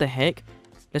candy. What the heck?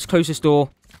 Let's close this door.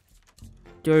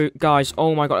 Dude, guys,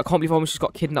 oh my god, I can't believe I almost just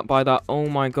got kidnapped by that. Oh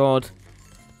my god.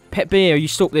 Pet bear, are you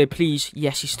still up there, please?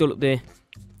 Yes, he's still up there.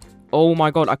 Oh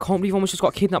my god, I can't believe I almost just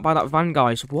got kidnapped by that van,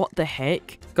 guys. What the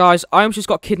heck? Guys, I almost just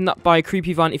got kidnapped by a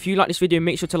creepy van. If you like this video,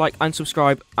 make sure to like and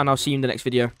subscribe, and I'll see you in the next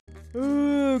video.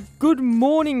 Good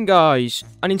morning, guys.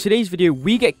 And in today's video,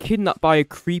 we get kidnapped by a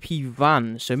creepy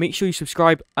van. So make sure you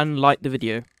subscribe and like the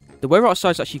video. The weather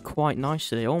outside is actually quite nice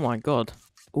today. Oh my god.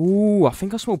 Ooh, I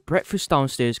think I smell breakfast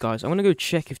downstairs, guys. I'm gonna go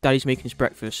check if Daddy's making his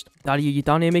breakfast. Daddy, are you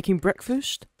down here making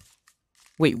breakfast?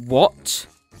 Wait, what?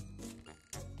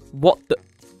 What the...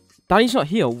 Daddy's not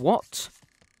here. What?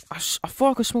 I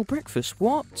thought I could smell breakfast.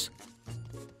 What?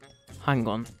 Hang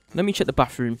on. Let me check the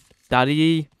bathroom.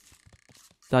 Daddy?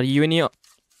 Daddy, you in here?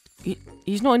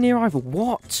 He's not in here either.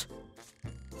 What?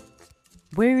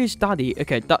 Where is Daddy?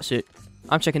 Okay, that's it.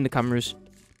 I'm checking the cameras.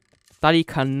 Daddy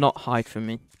cannot hide from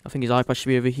me. I think his iPad should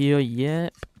be over here.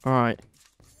 Yep. Alright.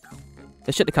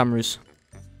 Let's check the cameras.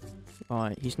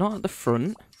 Alright, he's not at the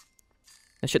front.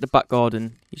 Let's check the back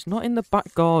garden. He's not in the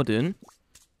back garden.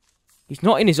 He's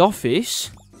not in his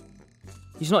office.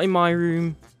 He's not in my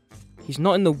room. He's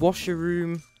not in the washer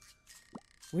room.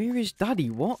 Where is Daddy?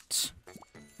 What?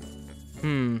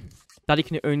 Daddy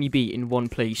can only be in one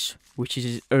place, which is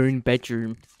his own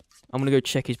bedroom. I'm gonna go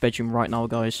check his bedroom right now,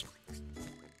 guys.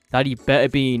 Daddy better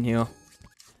be in here.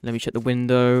 Let me check the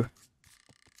window.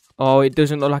 Oh, it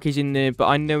doesn't look like he's in there, but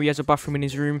I know he has a bathroom in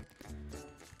his room.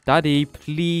 Daddy,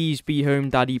 please be home,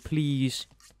 Daddy, please.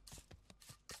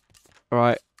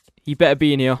 Alright. He better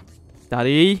be in here.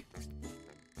 Daddy?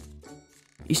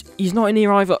 He's not in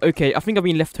here either. Okay, I think I've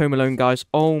been left home alone, guys.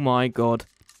 Oh my god.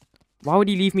 Why would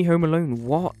he leave me home alone?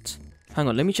 What? Hang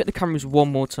on, let me check the cameras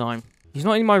one more time. He's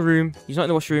not in my room. He's not in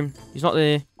the washroom. He's not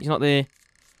there. He's not there.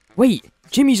 Wait,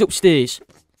 Jimmy's upstairs.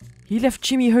 He left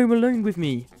Jimmy home alone with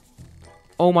me.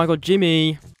 Oh my god,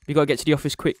 Jimmy. We gotta get to the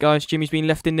office quick, guys. Jimmy's been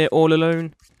left in there all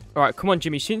alone. Alright, come on,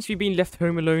 Jimmy. Since we've been left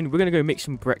home alone, we're gonna go make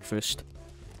some breakfast.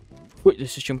 Wait,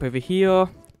 let's just jump over here.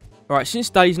 Alright, since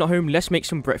Daddy's not home, let's make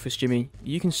some breakfast, Jimmy.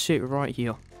 You can sit right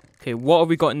here. Okay, what have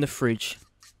we got in the fridge?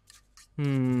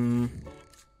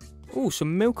 Oh,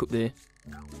 some milk up there.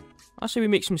 I say we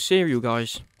make some cereal,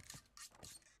 guys.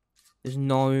 There's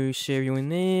no cereal in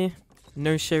there.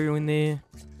 No cereal in there.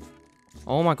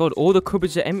 Oh my god, all the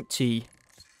cupboards are empty.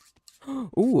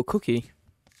 Oh, a cookie.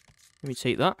 Let me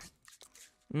take that.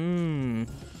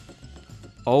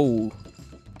 Oh.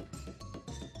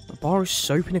 A bar of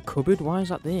soap in a cupboard? Why is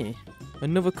that there?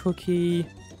 Another cookie.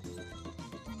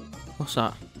 What's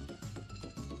that?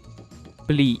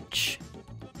 Bleach.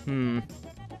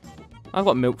 I've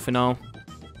got milk for now.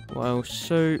 What else?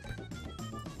 Soap.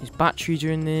 His batteries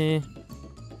are in there.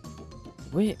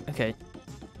 Wait, okay.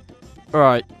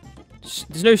 Alright.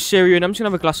 There's no cereal, and I'm just gonna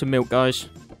have a glass of milk, guys.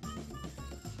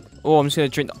 Oh, I'm just gonna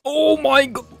drink that. Oh my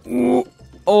god.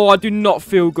 Oh, I do not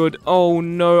feel good. Oh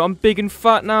no, I'm big and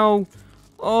fat now.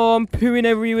 Oh, I'm pooing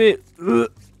everywhere.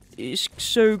 Ugh. It's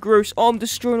so gross. Oh, I'm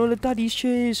destroying all of Daddy's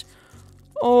chairs.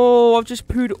 Oh, I've just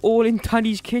pooed all in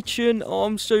Daddy's kitchen. Oh,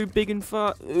 I'm so big and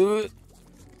fat. Ugh.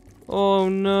 Oh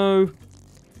no.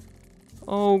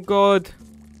 Oh god.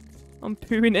 I'm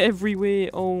pooing everywhere.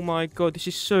 Oh my god, this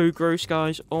is so gross,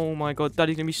 guys. Oh my god,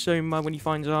 Daddy's gonna be so mad when he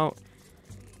finds out.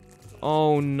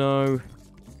 Oh no.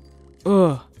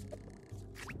 Ugh.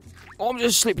 Oh, I'm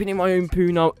just slipping in my own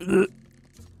poo now. Ugh.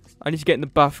 I need to get in the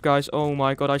bath, guys. Oh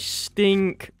my god, I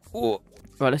stink. Oh.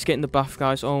 Right, let's get in the bath,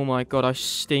 guys. Oh my god, I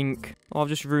stink. Oh, I've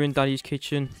just ruined Daddy's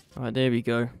kitchen. Alright, there we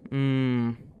go.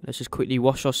 Let's just quickly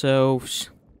wash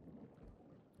ourselves.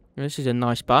 This is a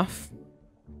nice bath.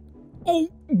 Oh.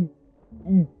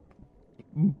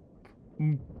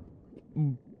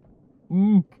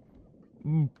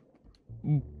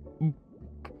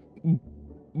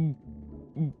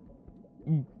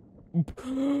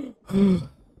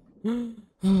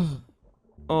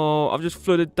 Oh, I've just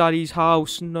flooded Daddy's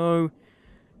house. No.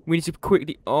 We need to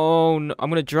quickly... Oh, no. I'm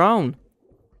going to drown.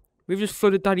 We've just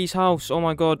flooded Daddy's house. Oh,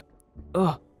 my God.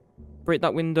 Ugh. Break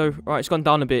that window. Right, it's gone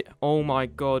down a bit. Oh, my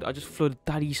God. I just flooded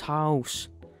Daddy's house.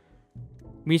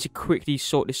 We need to quickly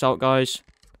sort this out, guys.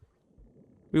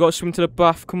 We got to swim to the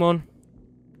bath. Come on.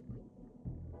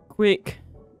 Quick.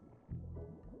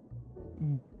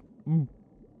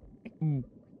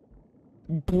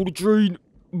 Pull the drain.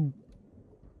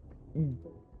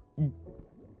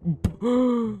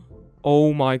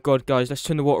 Oh my God, guys, let's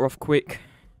turn the water off quick.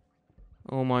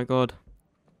 Oh my God.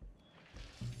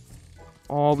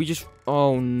 Oh,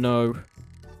 oh no.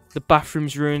 The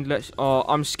bathroom's ruined. Oh,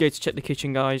 I'm scared to check the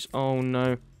kitchen, guys. Oh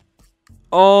no.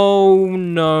 Oh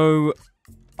no.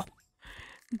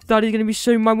 Daddy's gonna be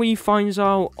so mad when he finds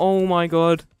out. Oh my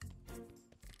God.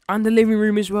 And the living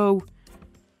room as well.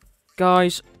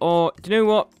 Guys, oh, do you know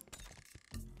what?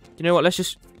 Let's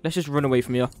just run away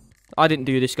from here. I didn't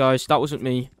do this, guys. That wasn't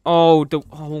me. Oh,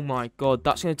 oh my God.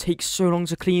 That's going to take so long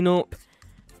to clean up.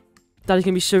 Daddy's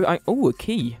going to be so... Oh, a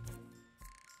key.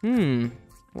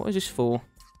 What is this for?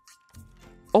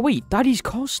 Oh, wait. Daddy's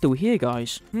car's still here,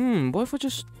 guys. What if I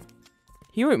just...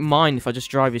 He won't mind if I just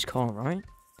drive his car, right?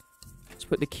 Let's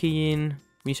put the key in.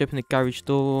 We need to open the garage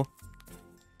door.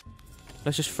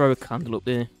 Let's just throw a candle up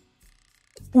there.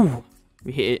 Ooh.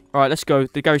 We hit it. Alright, let's go.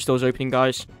 The garage door's opening,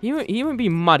 guys. He won't be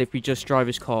mad if we just drive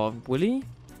his car, will he?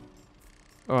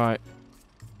 Alright.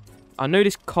 I know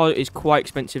this car is quite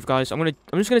expensive, guys. I'm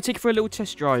just gonna take it for a little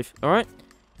test drive. Alright?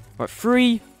 Right,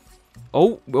 3.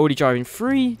 Oh, we're already driving.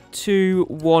 3, 2,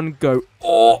 1, go.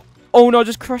 Oh! Oh no, I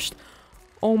just crashed.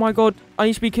 Oh my God. I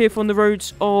need to be careful on the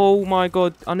roads. Oh my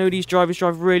God. I know these drivers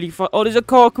drive really fast. Oh, there's a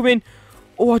car coming.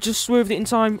 Oh, I just swerved it in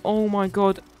time. Oh my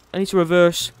God. I need to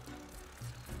reverse.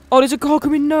 Oh, there's a car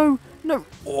coming. No. No.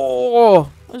 Oh,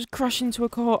 I just crashed into a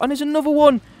car. And there's another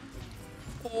one.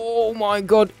 Oh, my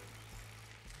God.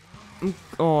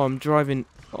 I'm driving.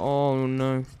 Oh,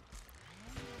 no.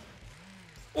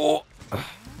 Oh.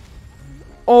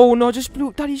 Oh, no. I just blew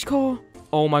up Daddy's car.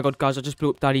 Oh, my God, guys. I just blew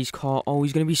up Daddy's car. Oh,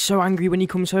 he's going to be so angry when he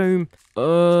comes home.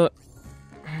 I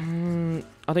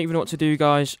don't even know what to do,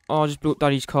 guys. Oh, I just blew up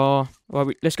Daddy's car.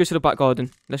 Well, let's go to the back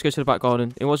garden. Let's go to the back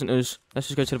garden. It wasn't us. Let's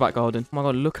just go to the back garden. Oh my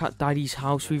God, look at Daddy's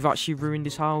house. We've actually ruined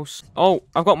his house. Oh,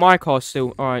 I've got my car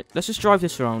still. All right, let's just drive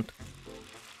this around.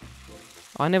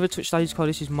 I never touched Daddy's car.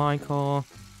 This is my car.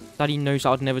 Daddy knows that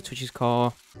I'd never touch his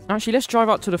car. Actually, let's drive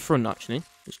out to the front, actually.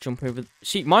 Let's jump over.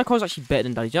 See, my car's actually better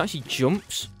than Daddy's. It actually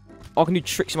jumps. Oh, I can do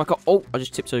tricks in my car. Oh, I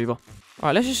just tipped over.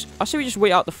 All right, I say we just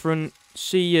wait out the front.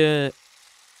 See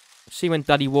when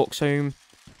Daddy walks home.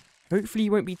 Hopefully he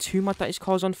won't be too mad that his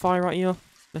car's on fire right here.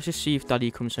 Let's just see if Daddy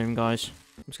comes home, guys.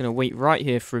 I'm just going to wait right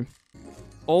here for him.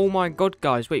 Oh my God,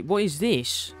 guys. Wait, what is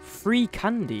this? Free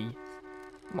candy?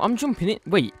 I'm jumping it.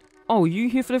 Wait. Oh, are you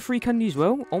here for the free candy as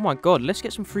well? Oh my God, let's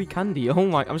get some free candy. Oh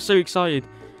my, I'm so excited.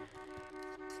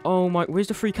 Oh my, where's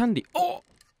the free candy? Oh!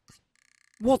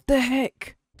 What the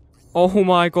heck? Oh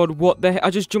my God, what the heck? I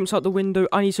just jumped out the window.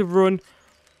 I need to run.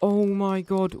 Oh my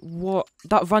God, what?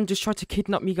 That van just tried to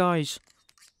kidnap me, guys.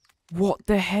 What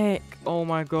the heck? Oh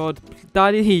my God.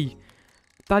 Daddy.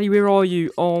 Daddy, where are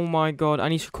you? Oh my God, I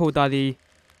need to call Daddy.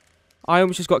 I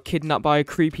almost just got kidnapped by a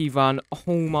creepy van.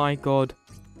 Oh my God.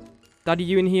 Daddy,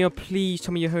 you in here? Please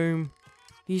tell me you're home.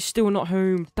 He's still not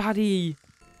home. Daddy.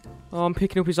 Oh, I'm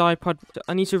picking up his iPad.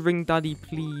 I need to ring Daddy,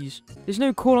 please. There's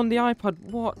no call on the iPad.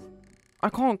 What? I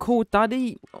can't call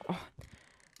Daddy. Oh.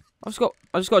 I just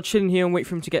got to chill in here and wait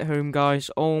for him to get home, guys.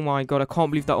 Oh my God, I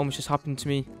can't believe that almost just happened to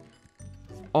me.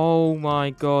 Oh my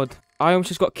God. I almost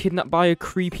just got kidnapped by a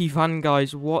creepy van,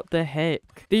 guys. What the heck?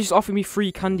 They just offered me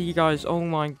free candy, you guys. Oh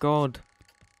my God.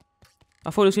 I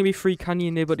thought there was going to be free candy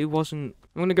in there, but it wasn't.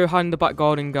 I'm going to go hide in the back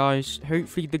garden, guys.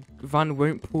 Hopefully the van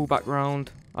won't pull back round.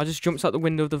 I just jumped out the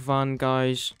window of the van,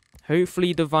 guys.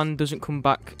 Hopefully the van doesn't come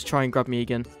back to try and grab me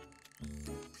again.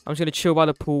 I'm just going to chill by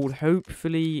the pool.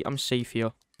 Hopefully I'm safe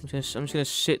here. I'm just going to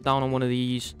sit down on one of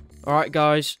these. Alright,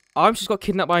 guys. I've just got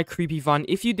kidnapped by a creepy van.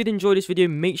 If you did enjoy this video,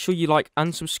 make sure you like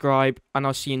and subscribe. And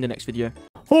I'll see you in the next video.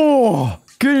 Oh,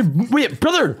 good. Wait,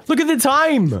 brother, look at the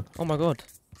time. Oh my God.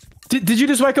 Did you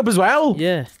just wake up as well?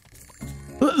 Yeah.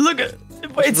 Look,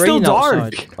 it's still dark.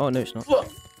 Outside. Oh, no, it's not. Well,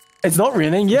 it's not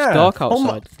raining, yeah. It's dark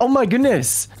outside. Oh my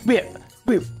goodness. Wait.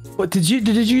 What, did you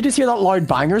just hear that loud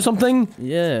bang or something?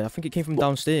 Yeah, I think it came from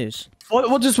downstairs.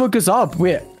 What just woke us up?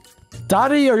 Wait.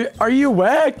 Daddy, are you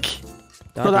awake?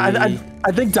 Brother,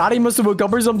 I think Daddy must have woke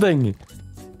up or something.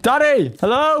 Daddy,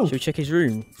 hello? Should we check his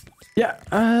room? Yeah,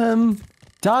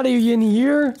 Daddy, are you in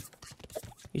here?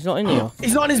 He's not in here.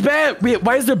 He's not in his bed. Wait,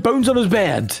 why is there bones on his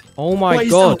bed? Oh my Why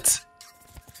is god.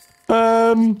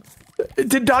 that?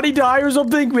 Did Daddy die or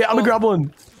something? Wait, I'm gonna grab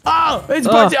one. Oh, it's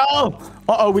burnt. Oh,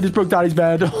 uh-oh, we just broke Daddy's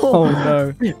bed. Oh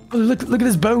no. Wait, look at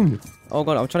this bone. Oh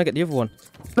god, I'm trying to get the other one.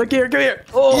 Look here, come here.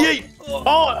 Yeet.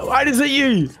 Oh, I didn't see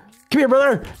you. Come here,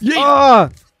 brother. Yeet. Ah!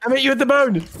 I hit you with the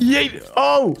bone. Yeet.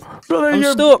 Oh, brother, I'm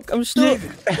you're stuck. I'm stuck.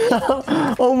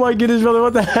 Oh my goodness, brother,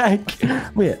 what the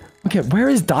heck? Wait, okay, where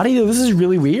is Daddy though? This is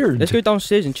really weird. Let's go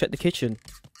downstairs and check the kitchen.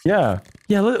 Yeah.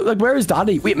 Yeah, look, where is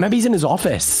Daddy? Wait, maybe he's in his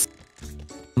office.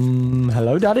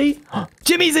 Hello, Daddy?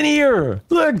 Jimmy's in here!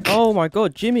 Look! Oh my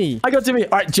god, Jimmy. I got Jimmy.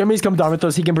 Alright, Jimmy's come down with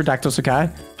us. He can protect us, okay?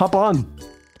 Hop on.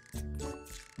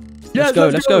 Let's go,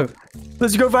 let's go.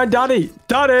 Let's go find Daddy.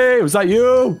 Daddy, was that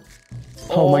you?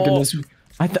 Oh my goodness.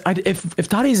 If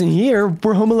Daddy's in here,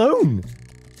 we're home alone.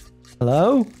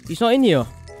 Hello? He's not in here.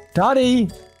 Daddy?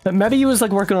 Maybe he was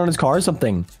like working on his car or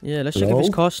something. Yeah, let's check if his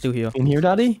car's still here. In here,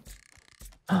 Daddy?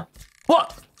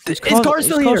 What? His car's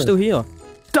still his here. car's still here.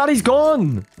 Daddy's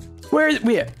gone. Where is...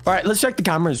 Wait. Alright, let's check the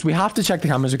cameras. We have to check the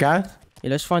cameras, okay? Yeah,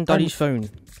 let's find Daddy's phone.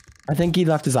 I think he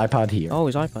left his iPad here. Oh,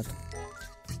 his iPad.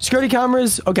 Security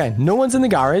cameras. Okay, no one's in the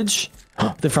garage.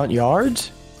 The front yard.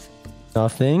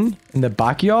 Nothing. In the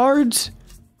backyard.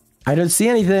 I don't see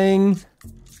anything.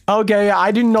 Okay,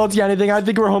 I do not see anything. I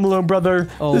think we're home alone, brother.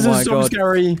 Oh this my is so God.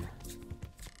 scary.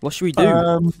 What should we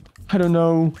do? I don't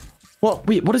know. What?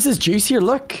 Wait, what is this juice here?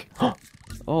 Look.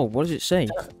 Oh, what does it say?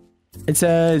 It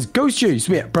says ghost juice.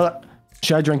 Wait, brother.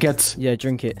 Should I drink it? Yeah,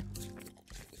 drink it.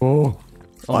 Oh,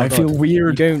 Oh my I feel God.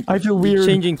 weird. I feel weird. You're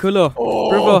changing colour. Oh,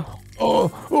 Brother.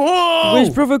 Oh, Where's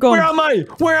brother gone? Where am I?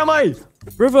 Where am I?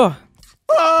 Brother.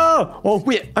 Oh,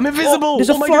 wait, I'm invisible. Oh, there's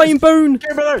a my flying goodness. bone.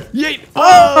 Here, brother. Yeet.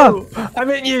 Oh, I'm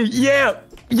hitting you. Yeah.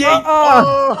 Yeet.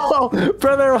 Oh,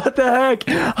 brother, what the heck?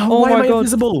 Oh Why my am I God.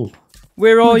 invisible?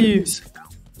 Where are you? Goodness.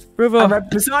 I'm Brother. right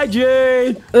beside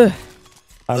you. Ugh.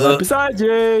 I'm right beside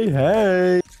you.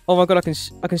 Hey. Oh my god,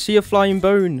 I can see a flying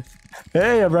bone.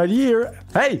 Hey, I'm right here.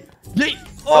 Hey. Yeet.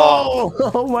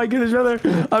 Oh my goodness, brother.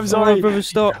 I'm Oh, sorry. brother,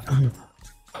 stop.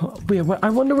 Wait, I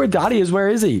wonder where Daddy is. Where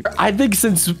is he? I think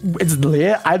since it's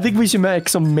late, I think we should make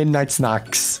some midnight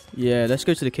snacks. Yeah, let's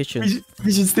go to the kitchen.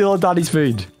 We should steal Daddy's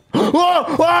food.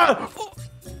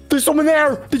 There's someone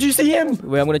there. Did you see him?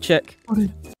 Wait, I'm gonna check. What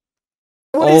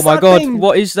Oh is my that god, thing?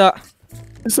 what is that?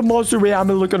 It's a monster. Wait, I'm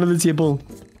gonna look under the table.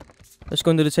 Let's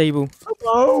go under the table.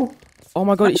 Hello? Oh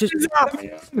my god, it's just... Who is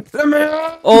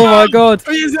that? Oh my god,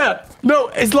 Who is that? No,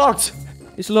 it's locked.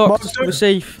 it's locked. Monster. We're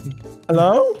safe.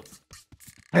 Hello?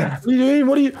 What are you doing?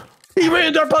 What are you... He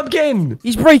ruined our pumpkin.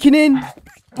 He's breaking in.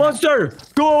 Monster,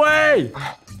 go away.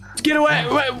 Get away.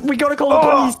 Wait, we gotta call the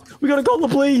police. We gotta call the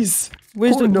police.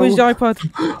 Where's Oh, no. where's the iPad?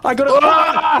 I gotta...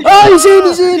 Oh, he's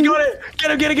in, He got it.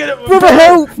 Get him. Brother,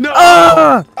 help. No.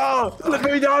 Ah! Oh,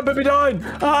 put me down.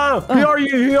 Ah, who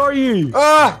are you?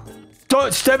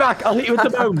 Don't, stay back. I'll hit you with the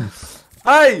bone.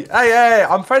 Hey,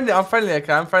 I'm friendly,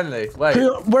 okay, I'm friendly. Wait.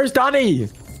 Where's Danny?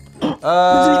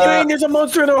 What's he doing? There's a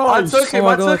monster in our I house. took him, Oh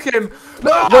my I God. took him.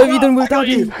 What have you done with I got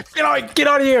you. Daddy? Get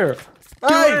out of here.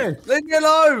 Hey, leave me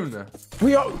alone.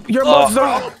 You're a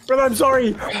monster. Brother, I'm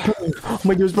sorry. Oh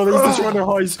my goodness, brother, he's destroying our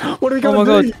house. What are we Oh gonna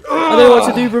my do? god. I don't know what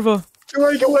to do, brother.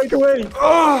 Get away.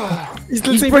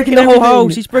 He's breaking the whole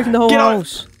house. He's breaking the whole Get out.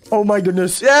 house. Oh my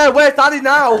goodness. Yeah, where's Daddy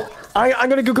now? I'm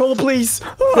gonna go call the police.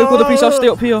 Go call the police. I'll stay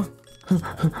up here.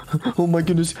 Oh my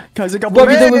goodness. Guys, I got What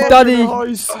have you done with Daddy?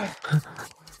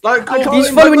 Don't call He's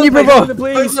the following you, police. brother. Don't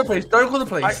call the police. Don't call the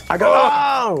police. I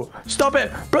got. Oh! Stop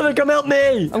it, brother! Come help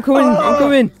me! I'm coming. I'm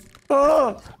coming.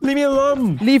 Oh! Leave me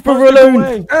alone! Leave brother Monster,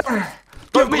 alone. Get away!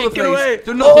 Don't me, call the get away. police.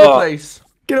 Do not call the police.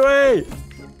 Get away!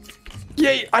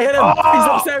 Yeah, I hit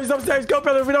him! He's upstairs! Go,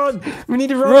 brother! We need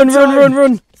to Run.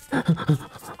 run!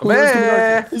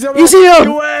 Man. He's here.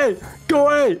 Go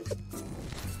away!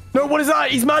 No, what is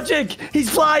that? He's magic! He's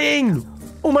flying!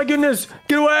 Oh my goodness!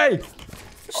 Get away!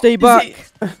 Stay back.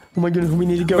 Oh my goodness, we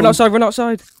need to go. Run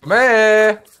outside.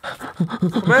 Man.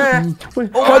 Man. Oh my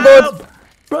God.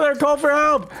 Brother, call for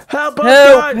help! Help us,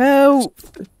 Help. God. Help.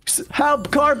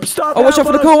 Help, Carp, stop! Oh, watch out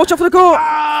for the car. Watch out for the car.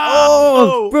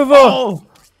 Oh, brother. Oh,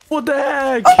 what the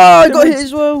heck? Oh, I got hit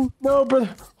as well. No, brother.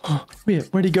 Wait,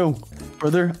 where'd he go?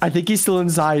 Brother, I think he's still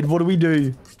inside. What do we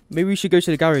do? Maybe we should go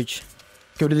to the garage.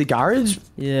 Go to the garage?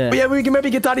 Yeah. Oh, yeah, we can maybe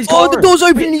get Daddy's car. Oh, the door's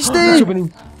open. He's It's there.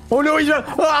 opening. Oh no, he's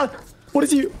what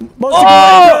is he? Monster,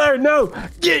 Oh! brother, no!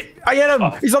 Yeah, I hit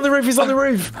him. He's on the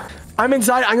roof. I'm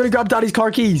inside. I'm gonna grab Daddy's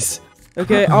car keys.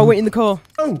 Okay, I'll wait in the car.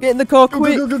 Oh. Get in the car, Go,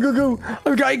 quick. go, go, go, go,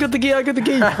 go. I got the key. I got the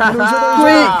key.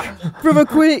 Quick, brother,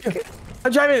 quick.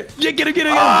 I'm driving. Yeah, get him.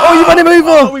 Oh, you ran him over.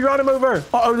 Oh, we ran him over.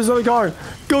 Uh-oh, there's another car.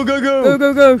 Go, go, go.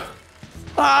 Go, go, go.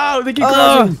 Oh, they keep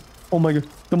crashing. Oh my god.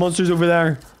 The monster's over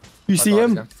there. You see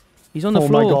him? He's on the Oh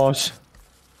floor. my gosh.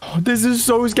 Oh, this is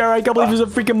so scary. I can't believe there's a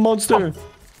freaking monster.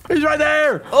 He's right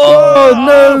there. Oh,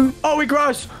 no. Oh, we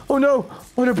crashed. Oh no.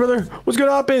 Oh no, brother. What's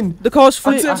gonna happen? The car's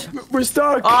That's flipped. it. We're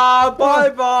stuck.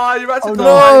 Bye-bye. You're about to Oh, die.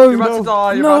 no. You're about No. to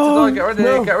die. You're No. about to die. Get ready.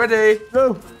 No. Get ready.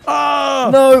 No. Ah.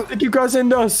 No. They keep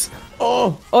crashing us.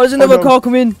 Oh. Oh, there's another no. car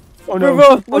coming. Oh no.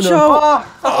 Brother, Oh, watch no. out.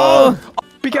 Oh.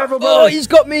 Be careful, Oh, brother. he's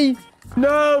got me.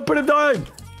 No, put him down.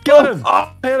 Get him.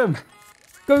 Hit him.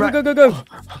 Go, Right. go, go, go, go.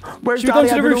 Where's Should we go Daddy?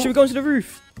 to I the don't roof? know. Should we go to the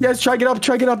roof? Yes, try get up.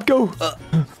 Try get up. Go.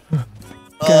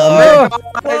 Oh, Come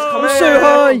I'm here. so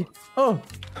high. Oh.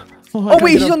 Oh,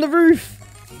 wait, he's on the roof.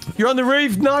 You're on the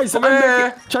roof. Nice. Come I'm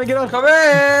here. trying to get up. Come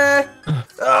here.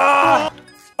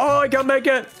 Oh, I can't make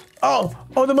it. Oh,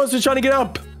 the monster's trying to get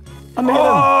up. I'm hitting him.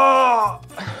 Oh.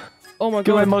 Oh, my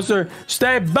Get away, God. monster.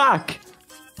 Stay back.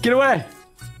 Get away.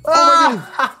 Oh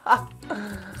my god.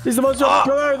 There's the monster.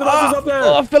 Brother, the monster's up there.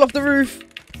 Oh, I fell off the roof.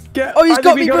 Get, Oh, he's I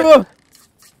got think me, we it. brother.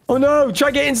 Oh no, try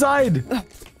get inside.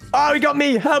 Oh, he got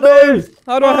me. Help No. me.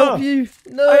 How do I Oh. help you?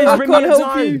 No, Please I bring can't me help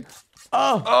inside. you.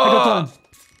 Oh, I got time.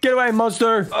 Get away,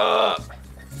 monster.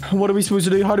 What are we supposed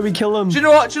to do? How do we kill him? Do you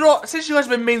know what? Since you guys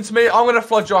have been mean to me, I'm gonna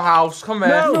flood your house. Come here.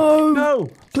 No, No. no.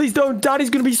 Please don't. Daddy's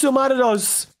going to be so mad at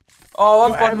us. Oh,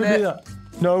 I'm Don't ever flooding do it.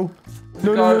 that. No.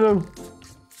 No, Go. no, no, no.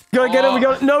 We gotta get him. We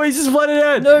got. No, he's just flooded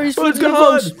in. No, he's Oh, it's flooding the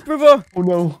gonna house, flood. brother. Oh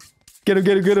no. Get him,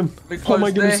 get him, get him. We Oh close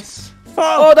my goodness. this.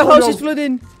 Oh, the house no. is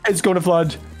flooding. It's gonna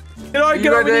flood. Get out, You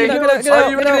get out, we ready? need to Get go. out, get out.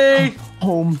 Are you ready?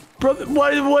 Home. Brother,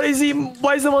 why is he,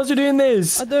 why is the monster doing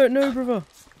this? I don't know, brother.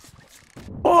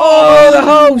 Oh, the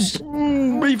house.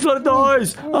 We flooded the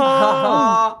house.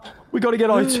 Oh, we gotta get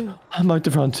out. I'm out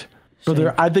the front.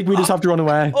 Brother, I think we just have to run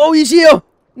away. Oh, he's here.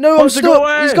 No, I'm Monster, go stuck.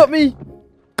 away. He's got me.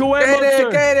 Go away, Get monster.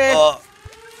 it, get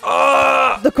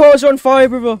it. The car's on fire,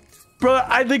 brother. Brother,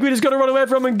 I think we just gotta run away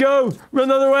from him and go. Run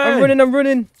the other way. I'm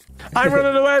running. I'm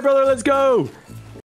running away, brother. Let's go.